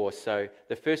the course. So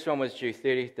the first one was due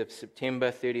 30th of September,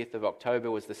 30th of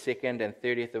October was the second, and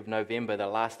 30th of November, the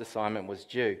last assignment was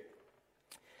due.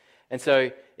 And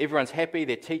so everyone's happy,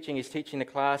 he's teaching the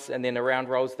class, and then around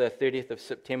rolls the 30th of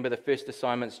September, the first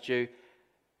assignment's due.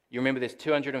 You remember there's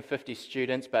 250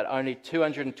 students, but only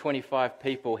 225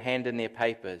 people hand in their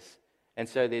papers. And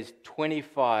so there's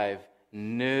 25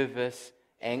 nervous,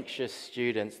 anxious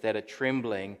students that are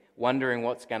trembling, wondering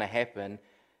what's going to happen.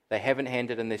 They haven't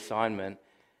handed in the assignment,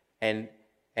 and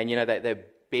you know, they're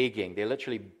begging. They're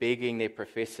literally begging their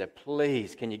professor,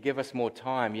 please, can you give us more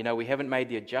time? You know, we haven't made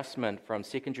the adjustment from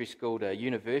secondary school to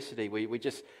university. We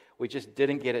just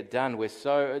didn't get it done. We're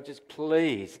so, just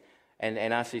please.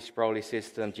 And R.C. Sproul says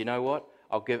to them, do you know what?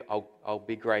 I'll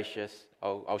be gracious.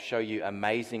 I'll show you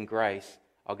amazing grace.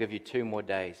 I'll give you 2 more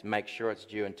days. Make sure it's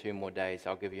due in 2 more days.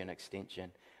 I'll give you an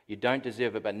extension. You don't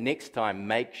deserve it, but next time,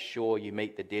 make sure you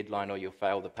meet the deadline or you'll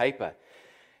fail the paper.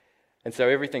 And so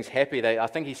everything's happy. I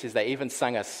think he says they even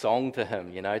sung a song to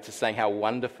him, you know, to saying how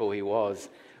wonderful he was.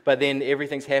 But then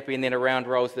everything's happy, and then around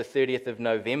rolls the 30th of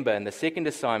November, and the second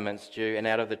assignment's due, and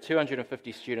out of the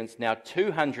 250 students, now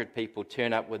 200 people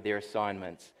turn up with their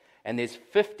assignments. And there's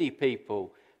 50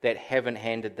 people that haven't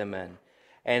handed them in.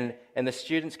 And the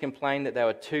students complained that they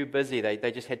were too busy.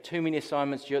 They just had too many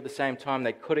assignments due at the same time.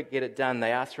 They couldn't get it done.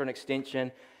 They asked for an extension.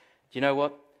 Do you know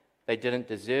what? They didn't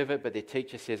deserve it, but their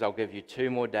teacher says, I'll give you 2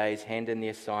 more days, hand in the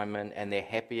assignment, and they're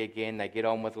happy again. They get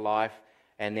on with life.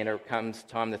 And then it comes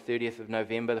time, the 30th of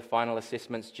November, the final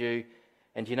assessment's due.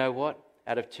 And do you know what?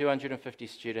 Out of 250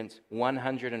 students,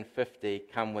 150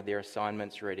 come with their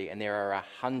assignments ready. And there are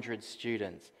 100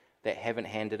 students that haven't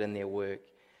handed in their work.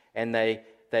 And they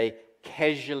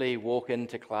casually walk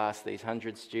into class, these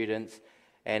 100 students,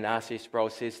 and R.C.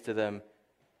 Sproul says to them,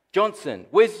 Johnson,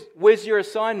 where's your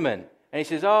assignment? And he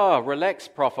says, oh, relax,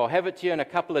 Prof, I'll have it to you in a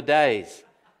couple of days.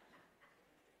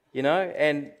 You know,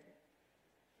 and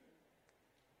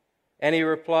he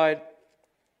replied,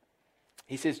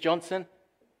 he says, Johnson,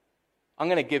 I'm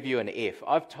going to give you an F.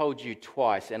 I've told you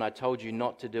twice, and I told you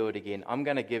not to do it again. I'm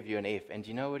going to give you an F. And do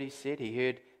you know what he said? He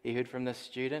heard from this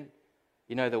student.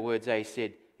 You know the words he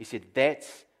said,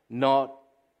 that's not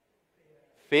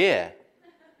fair.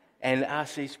 And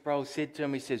R.C. Sproul said to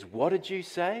him, he says, what did you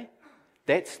say?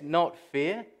 That's not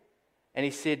fair? And he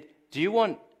said, do you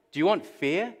want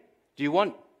fair? Do you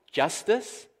want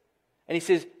justice? And he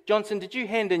says, Johnson, did you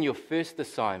hand in your first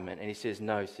assignment? And he says,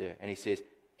 no, sir. And he says,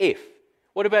 F.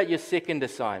 What about your second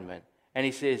assignment? And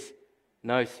he says,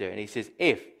 no, sir. And he says,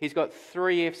 F. He's got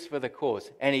 3 Fs for the course.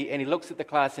 And he looks at the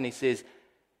class and he says,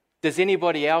 does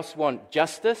anybody else want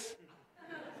justice?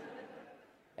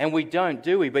 And we don't,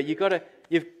 do we? But you've got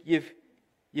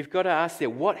to ask there,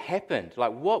 what happened?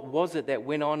 Like, what was it that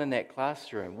went on in that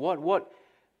classroom? What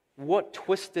what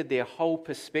twisted their whole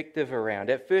perspective around?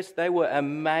 At first, they were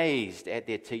amazed at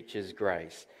their teacher's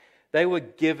grace. They were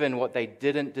given what they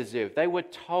didn't deserve. They were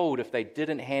told if they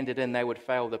didn't hand it in, they would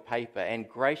fail the paper. And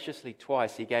graciously,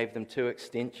 twice, he gave them 2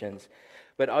 extensions.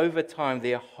 But over time,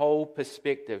 their whole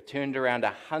perspective turned around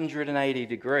 180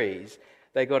 degrees.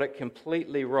 They got it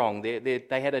completely wrong.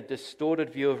 They had a distorted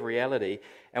view of reality.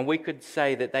 And we could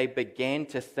say that they began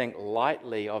to think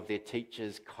lightly of their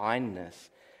teacher's kindness.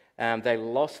 They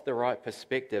lost the right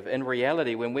perspective. In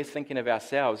reality, when we're thinking of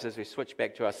ourselves, as we switch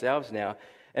back to ourselves now,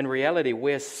 in reality,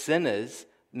 we're sinners.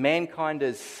 Mankind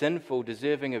is sinful,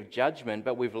 deserving of judgment,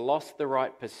 but we've lost the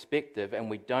right perspective and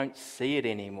we don't see it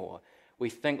anymore. We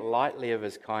think lightly of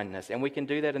his kindness. And we can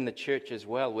do that in the church as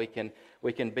well. We can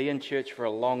be in church for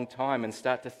a long time and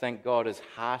start to think God is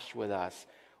harsh with us,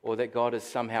 or that God is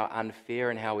somehow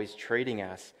unfair in how he's treating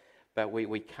us. But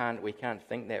we can't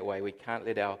think that way. We can't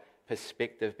let our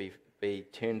perspective be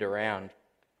turned around.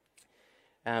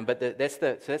 But that's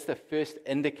the first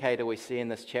indicator we see in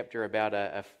this chapter about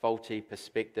a faulty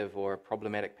perspective or a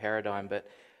problematic paradigm. But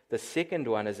the second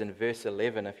one is in verse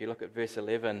 11. If you look at verse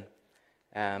 11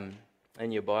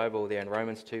 in your Bible there in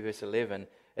Romans 2 verse 11,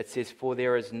 it says, "For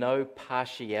there is no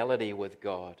partiality with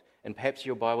God." And perhaps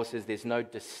your Bible says there's no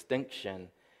distinction.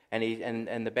 And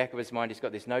in the back of his mind, he's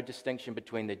got there's no distinction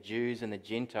between the Jews and the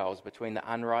Gentiles, between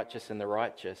the unrighteous and the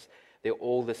righteous. They're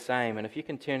all the same. And if you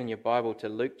can turn in your Bible to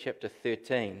Luke chapter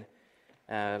 13,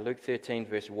 Luke 13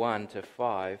 verse 1 to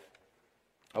 5,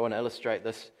 I want to illustrate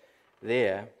this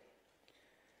there.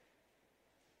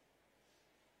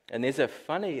 And there's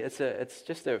it's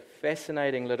just a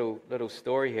fascinating little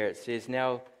story here. It says,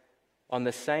 "Now on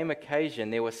the same occasion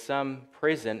there were some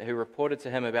present who reported to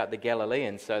him about the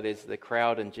Galileans." So there's the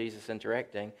crowd and Jesus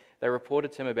interacting. They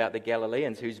reported to him about the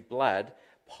Galileans whose blood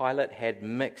Pilate had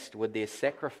mixed with their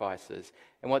sacrifices.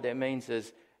 And what that means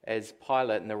is, as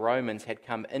Pilate and the Romans had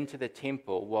come into the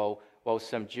temple while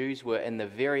some Jews were in the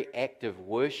very act of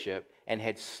worship and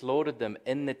had slaughtered them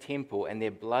in the temple, and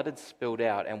their blood had spilled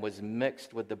out and was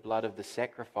mixed with the blood of the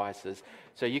sacrifices.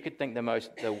 So you could think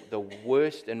the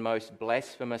worst and most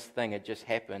blasphemous thing had just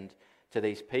happened to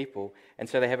these people. And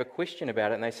so they have a question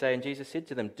about it, and they say, and Jesus said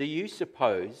to them, "Do you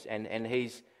suppose," and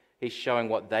he's showing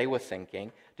what they were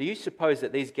thinking, "do you suppose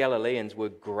that these Galileans were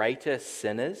greater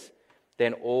sinners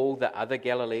than all the other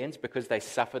Galileans because they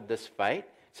suffered this fate?"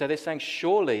 So they're saying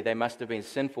surely they must have been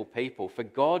sinful people. For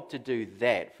God to do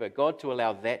that, for God to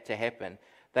allow that to happen,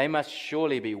 they must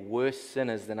surely be worse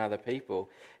sinners than other people.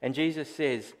 And Jesus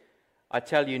says, "I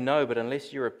tell you no, but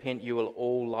unless you repent, you will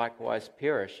all likewise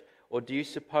perish. Or do you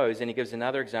suppose," and he gives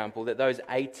another example, "that those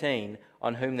 18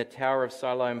 on whom the Tower of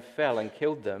Siloam fell and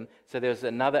killed them," so there was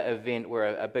another event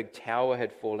where a big tower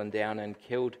had fallen down and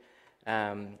killed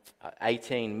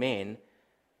 18 men,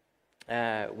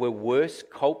 were worse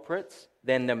culprits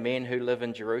than the men who live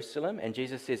in Jerusalem? And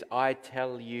Jesus says, "I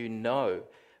tell you no,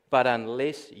 but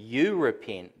unless you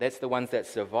repent," that's the ones that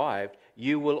survived,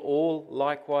 "you will all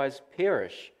likewise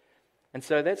perish." And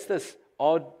so that's this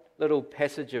odd little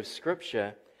passage of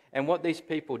Scripture. And what these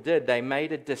people did, they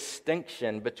made a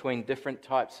distinction between different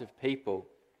types of people.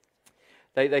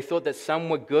 They thought that some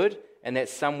were good and that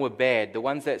some were bad. The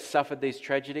ones that suffered these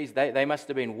tragedies, they must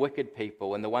have been wicked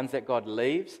people. And the ones that God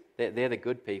leaves, they're the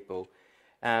good people.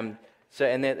 And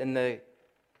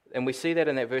we see that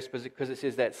in that verse because it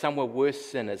says that some were worse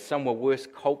sinners, some were worse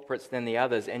culprits than the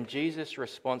others. And Jesus'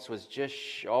 response was just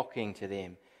shocking to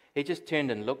them. He just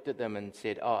turned and looked at them and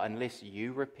said, "Oh, unless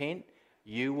you repent,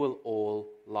 you will all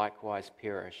likewise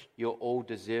perish. You're all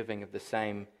deserving of the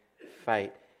same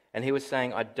fate." And he was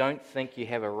saying, I don't think you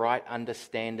have a right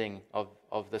understanding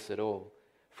of this at all.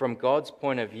 From God's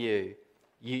point of view,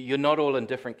 you're not all in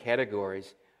different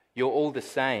categories. You're all the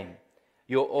same.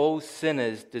 You're all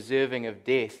sinners deserving of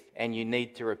death, and you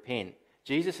need to repent.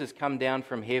 Jesus has come down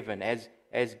from heaven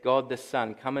as God the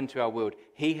Son, come into our world.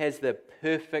 He has the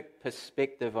perfect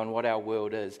perspective on what our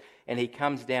world is. And he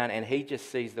comes down and he just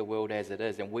sees the world as it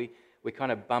is. And we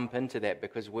kind of bump into that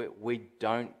because we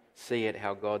don't see it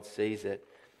how God sees it.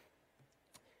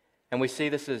 And we see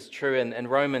this is true in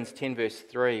Romans 10 verse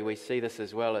 3. We see this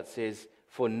as well. It says,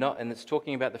 and it's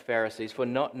talking about the Pharisees, "For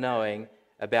not knowing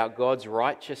about God's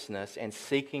righteousness and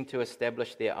seeking to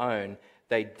establish their own,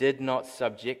 they did not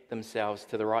subject themselves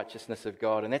to the righteousness of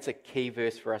God." And that's a key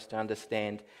verse for us to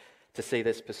understand, to see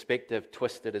this perspective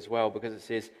twisted as well, because it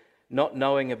says, not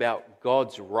knowing about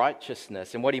God's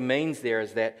righteousness. And what he means there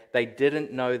is that they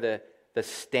didn't know the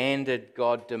standard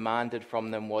God demanded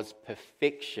from them was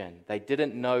perfection. They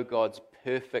didn't know God's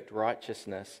perfect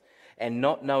righteousness. And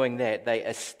not knowing that, they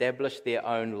established their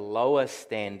own lower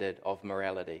standard of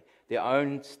morality. their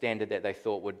own standard that they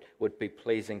thought would be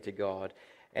pleasing to God.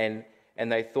 And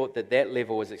they thought that that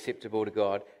level was acceptable to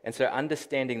God. And so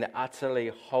understanding the utterly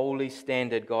holy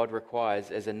standard God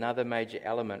requires is another major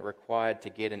element required to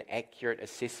get an accurate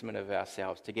assessment of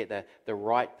ourselves, to get the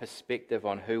right perspective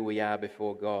on who we are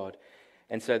before God.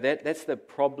 And so that's the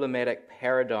problematic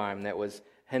paradigm that was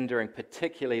hindering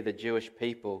particularly the Jewish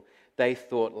people. They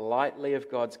thought lightly of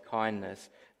God's kindness.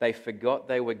 They forgot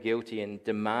they were guilty and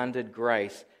demanded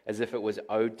grace as if it was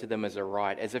owed to them as a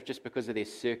right, as if just because of their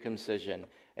circumcision,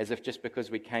 as if just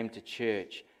because we came to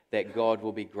church, that God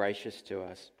will be gracious to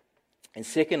us. And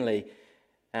secondly,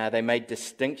 they made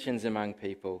distinctions among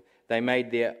people. They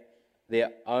made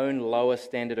their own lower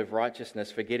standard of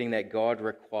righteousness, forgetting that God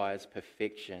requires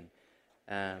perfection.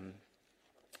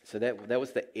 So that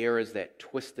was the errors that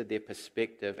twisted their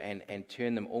perspective and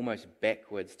turned them almost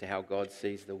backwards to how God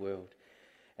sees the world.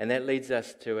 And that leads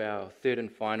us to our third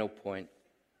and final point,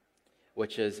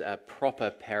 which is a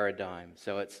proper paradigm.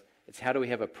 So it's how do we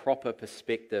have a proper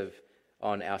perspective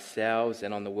on ourselves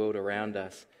and on the world around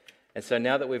us. And so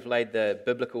now that we've laid the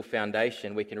biblical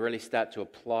foundation, we can really start to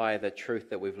apply the truth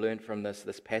that we've learned from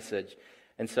this passage.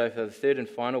 And so for the third and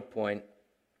final point,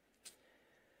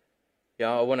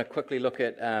 I want to quickly look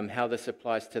at how this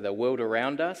applies to the world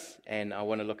around us, and I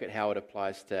want to look at how it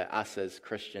applies to us as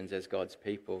Christians, as God's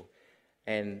people.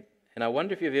 And I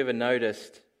wonder if you've ever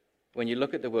noticed, when you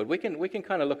look at the world, we can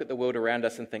kind of look at the world around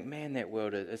us and think, man, that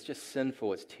world is just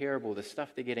sinful, it's terrible, the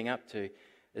stuff they're getting up to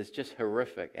is just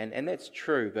horrific. And that's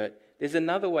true, but there's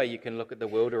another way you can look at the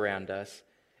world around us.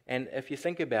 And if you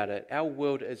think about it, our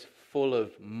world is full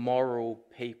of moral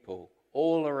people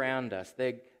all around us.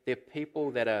 They're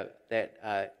people that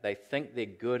they think they're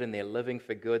good and they're living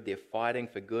for good, they're fighting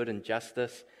for good and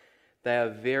justice. They are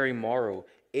very moral.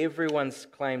 Everyone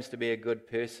claims to be a good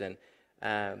person.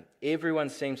 Everyone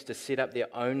seems to set up their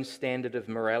own standard of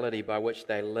morality by which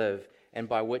they live and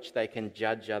by which they can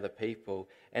judge other people.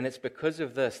 And it's because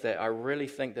of this that I really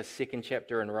think the second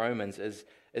chapter in Romans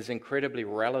is incredibly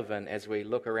relevant as we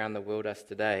look around the world us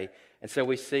today. And so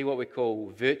we see what we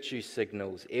call virtue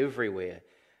signals everywhere.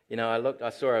 You know,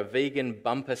 I saw a vegan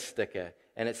bumper sticker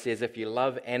and it says, if you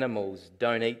love animals,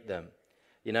 don't eat them.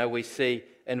 You know, we see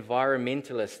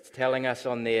environmentalists telling us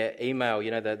on their email,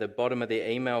 you know, the bottom of their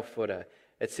email footer,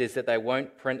 it says that they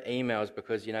won't print emails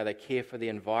because, you know, they care for the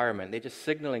environment. They're just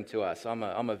signaling to us, I'm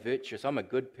a virtuous, I'm a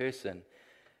good person.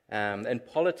 In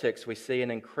politics, we see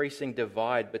an increasing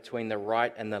divide between the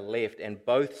right and the left, and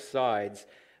both sides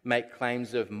make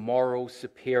claims of moral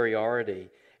superiority,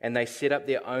 and they set up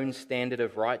their own standard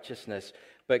of righteousness.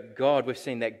 But God, we've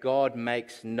seen that God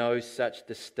makes no such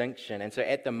distinction. And so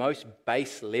at the most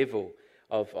base level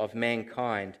of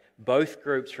mankind, both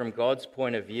groups from God's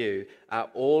point of view are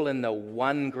all in the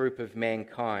one group of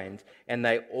mankind, and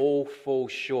they all fall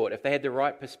short. If they had the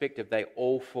right perspective, they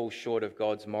all fall short of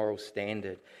God's moral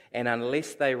standard. And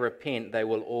unless they repent, they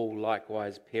will all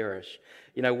likewise perish.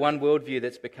 You know, one worldview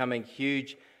that's becoming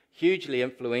hugely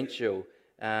influential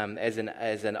as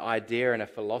an idea and a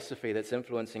philosophy that's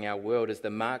influencing our world is the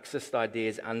Marxist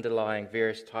ideas underlying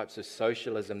various types of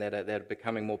socialism that are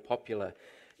becoming more popular.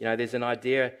 You know, there's an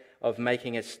idea of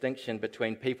making a distinction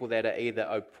between people that are either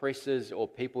oppressors or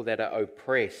people that are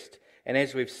oppressed. And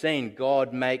as we've seen,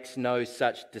 God makes no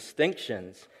such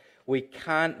distinctions. We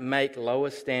can't make lower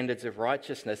standards of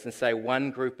righteousness and say one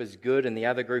group is good and the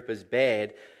other group is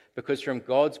bad, because from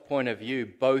God's point of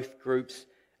view, both groups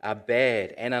are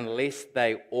bad, and unless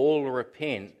they all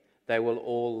repent, they will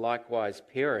all likewise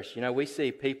perish. You know, we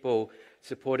see people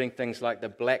supporting things like the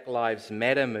Black Lives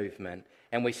Matter movement,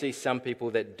 and we see some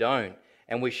people that don't.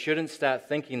 And we shouldn't start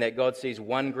thinking that God sees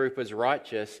one group as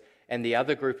righteous and the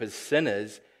other group as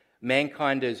sinners.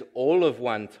 Mankind is all of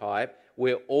one type.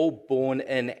 We're all born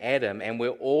in Adam, and we're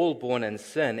all born in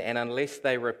sin, and unless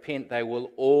they repent, they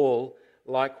will all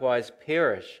likewise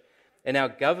perish. And our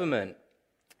government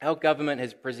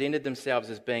has presented themselves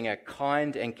as being a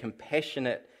kind and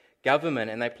compassionate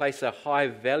government, and they place a high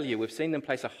value. We've seen them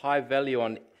place a high value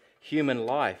on human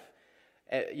life.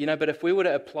 But if we were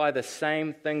to apply the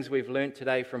same things we've learnt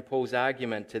today from Paul's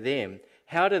argument to them,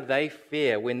 how do they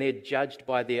fare when they're judged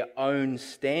by their own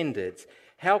standards?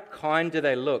 How kind do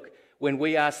they look when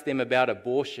we ask them about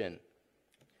abortion?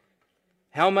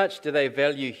 How much do they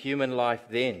value human life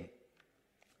then?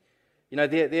 You know,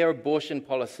 their abortion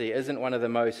policy isn't one of the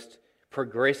most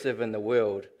progressive in the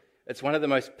world. It's one of the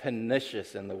most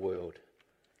pernicious in the world.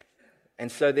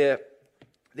 And so their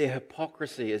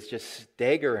hypocrisy is just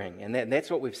staggering, and that's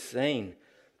what we've seen.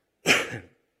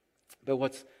 But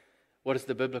what is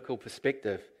the biblical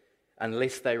perspective?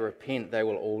 Unless they repent, they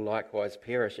will all likewise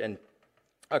perish. And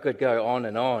I could go on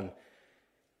and on.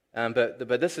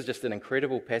 But this is just an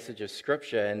incredible passage of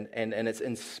Scripture, and it's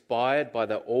inspired by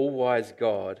the all-wise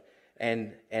God.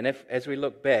 And as we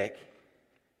look back,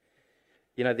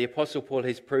 the Apostle Paul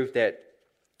has proved that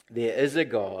there is a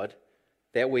God,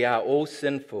 that we are all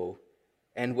sinful,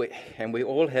 and we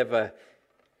all have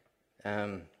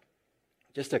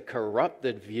just a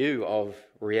corrupted view of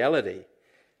reality.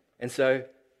 And so,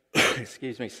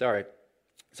 excuse me, sorry.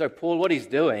 So Paul, what he's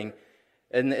doing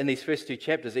in these first two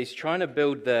chapters, he's trying to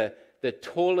build the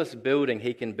tallest building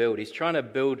he can build. He's trying to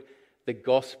build the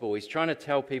gospel. He's trying to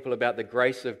tell people about the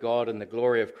grace of God and the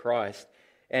glory of Christ.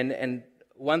 And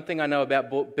one thing I know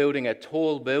about building a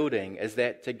tall building is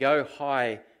that to go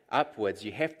high upwards,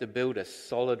 you have to build a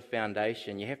solid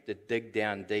foundation. You have to dig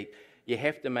down deep. You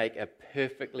have to make a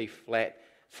perfectly flat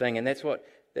thing. And that's what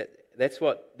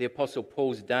the Apostle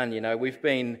Paul's done.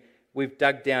 We've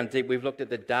dug down deep. We've looked at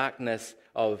the darkness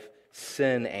of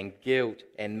sin and guilt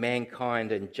and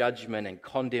mankind and judgment and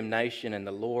condemnation and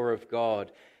the law of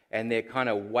God, and they're kind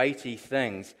of weighty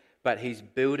things, but he's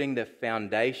building the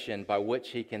foundation by which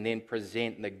he can then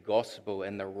present the gospel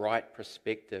in the right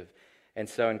perspective. And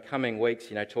so in coming weeks,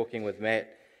 talking with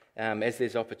Matt, as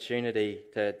there's opportunity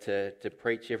to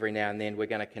preach every now and then, we're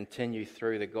going to continue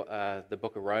through the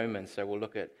book of Romans. So we'll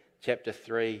look at chapter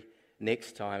 3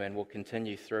 next time, and we'll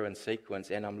continue through in sequence,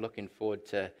 and I'm looking forward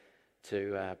to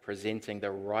presenting the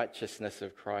righteousness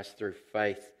of Christ through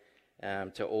faith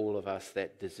to all of us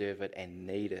that deserve it and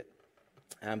need it.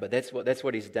 But that's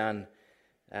what he's done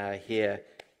here.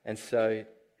 And so,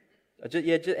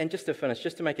 just to finish,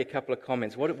 just to make a couple of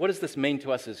comments, what does this mean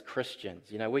to us as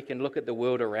Christians? We can look at the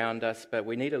world around us, but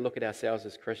we need to look at ourselves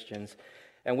as Christians.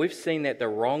 And we've seen that the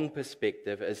wrong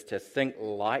perspective is to think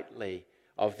lightly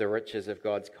of the riches of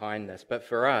God's kindness. But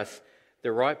for us,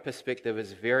 the right perspective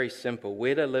is very simple.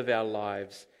 We're to live our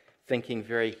lives thinking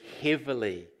very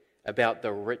heavily about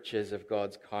the riches of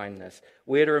God's kindness.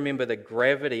 We're to remember the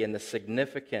gravity and the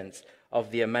significance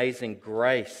of the amazing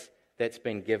grace that's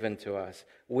been given to us.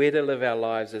 We're to live our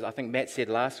lives, as I think Matt said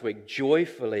last week,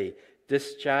 joyfully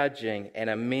discharging an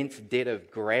immense debt of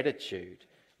gratitude.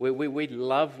 We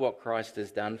love what Christ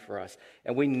has done for us.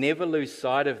 And we never lose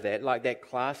sight of that, like that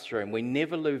classroom. We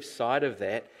never lose sight of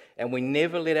that. And we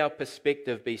never let our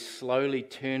perspective be slowly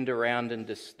turned around and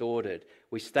distorted.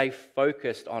 We stay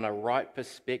focused on a right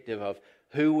perspective of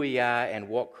who we are and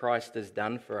what Christ has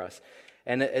done for us.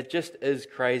 And it just is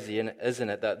crazy, isn't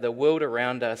it? That the world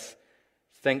around us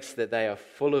thinks that they are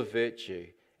full of virtue,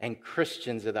 and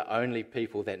Christians are the only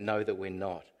people that know that we're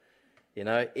not.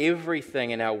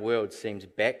 Everything in our world seems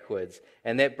backwards.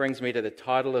 And that brings me to the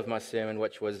title of my sermon,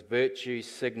 which was Virtue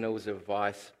Signals of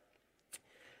Vice.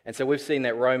 And so we've seen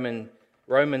that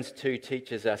Romans 2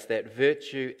 teaches us that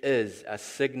virtue is a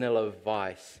signal of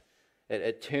vice.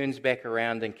 It turns back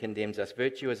around and condemns us.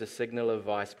 Virtue is a signal of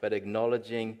vice, but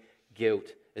acknowledging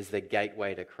guilt is the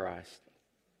gateway to Christ.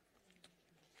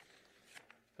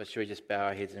 But should we just bow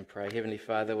our heads and pray? Heavenly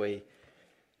Father, we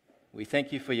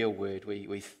thank you for your word.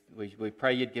 We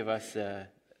pray you'd give us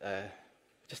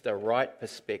just a right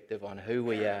perspective on who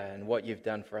we are and what you've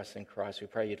done for us in Christ. We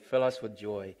pray you'd fill us with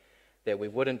joy, that we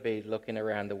wouldn't be looking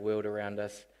around the world around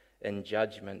us in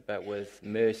judgment, but with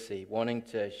mercy, wanting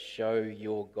to show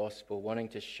your gospel, wanting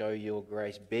to show your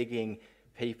grace, begging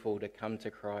people to come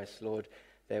to Christ, Lord,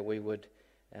 that we would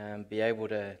be able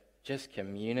to just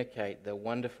communicate the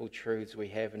wonderful truths we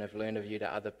have and have learned of you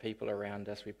to other people around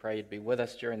us. We pray you'd be with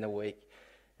us during the week,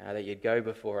 that you'd go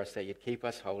before us, that you'd keep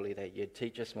us holy, that you'd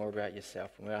teach us more about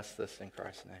yourself. And we ask this in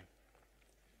Christ's name.